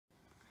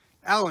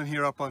Alan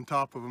here up on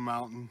top of a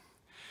mountain.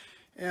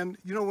 And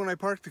you know, when I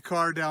parked the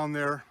car down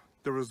there,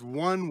 there was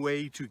one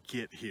way to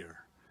get here.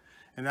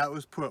 And that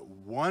was put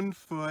one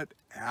foot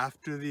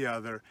after the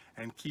other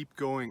and keep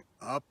going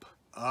up,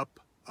 up,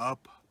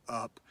 up,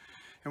 up.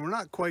 And we're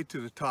not quite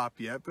to the top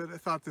yet, but I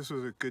thought this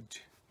was a good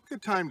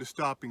time to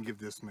stop and give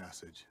this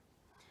message.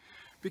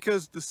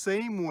 Because the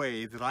same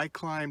way that I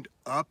climbed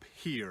up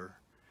here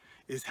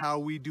is how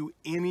we do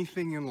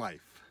anything in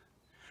life.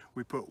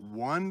 We put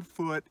one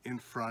foot in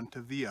front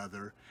of the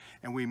other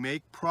and we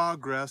make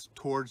progress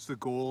towards the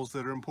goals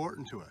that are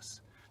important to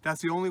us.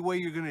 That's the only way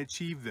you're going to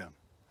achieve them.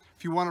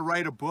 If you want to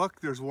write a book,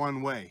 there's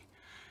one way.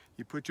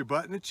 You put your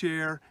butt in a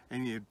chair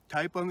and you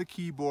type on the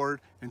keyboard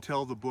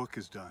until the book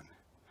is done.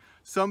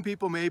 Some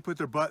people may put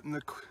their butt in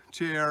the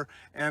chair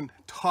and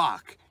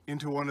talk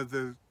into one of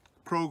the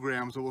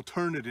programs that will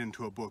turn it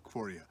into a book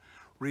for you.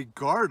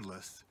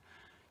 Regardless,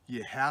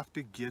 you have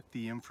to get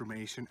the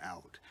information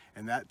out,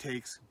 and that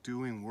takes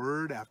doing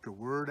word after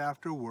word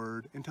after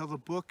word until the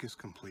book is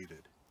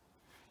completed.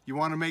 You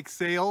want to make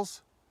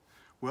sales?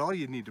 Well,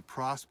 you need to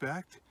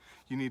prospect.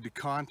 You need to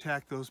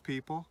contact those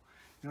people.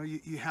 You know,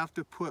 you have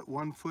to put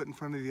one foot in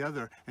front of the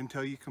other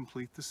until you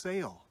complete the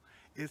sale.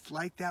 It's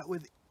like that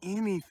with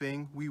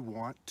anything we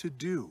want to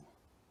do.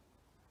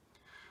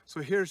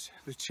 So here's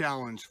the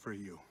challenge for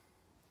you.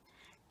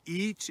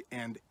 Each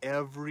and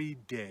every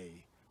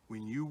day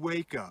when you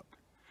wake up,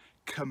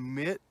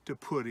 commit to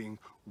putting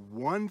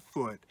one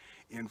foot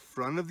in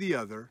front of the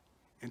other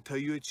until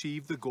you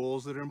achieve the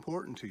goals that are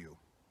important to you.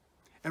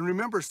 And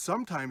remember,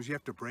 sometimes you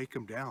have to break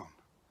them down.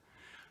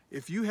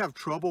 If you have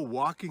trouble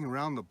walking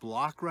around the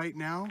block right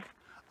now,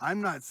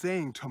 I'm not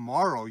saying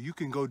tomorrow you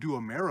can go do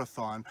a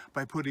marathon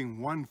by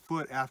putting one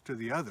foot after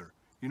the other.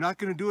 You're not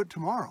going to do it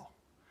tomorrow.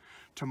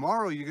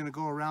 Tomorrow you're going to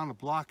go around a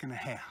block and a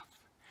half.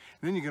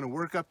 Then you're going to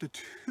work up to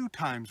 2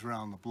 times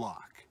around the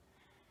block.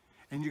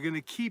 And you're going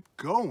to keep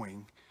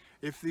going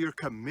if you're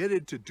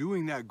committed to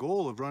doing that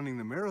goal of running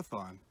the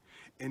marathon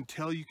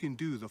until you can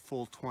do the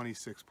full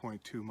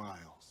 26.2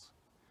 miles.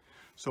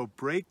 So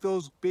break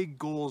those big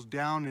goals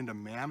down into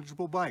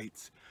manageable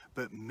bites,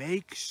 but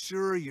make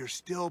sure you're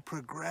still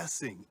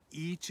progressing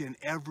each and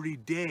every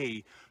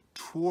day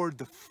toward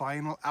the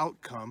final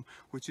outcome,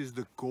 which is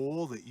the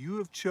goal that you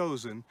have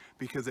chosen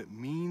because it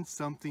means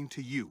something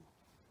to you.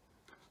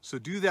 So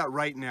do that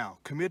right now.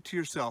 Commit to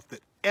yourself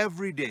that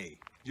every day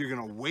you're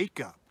going to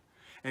wake up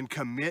and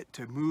commit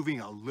to moving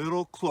a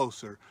little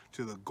closer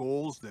to the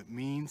goals that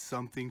mean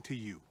something to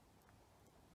you.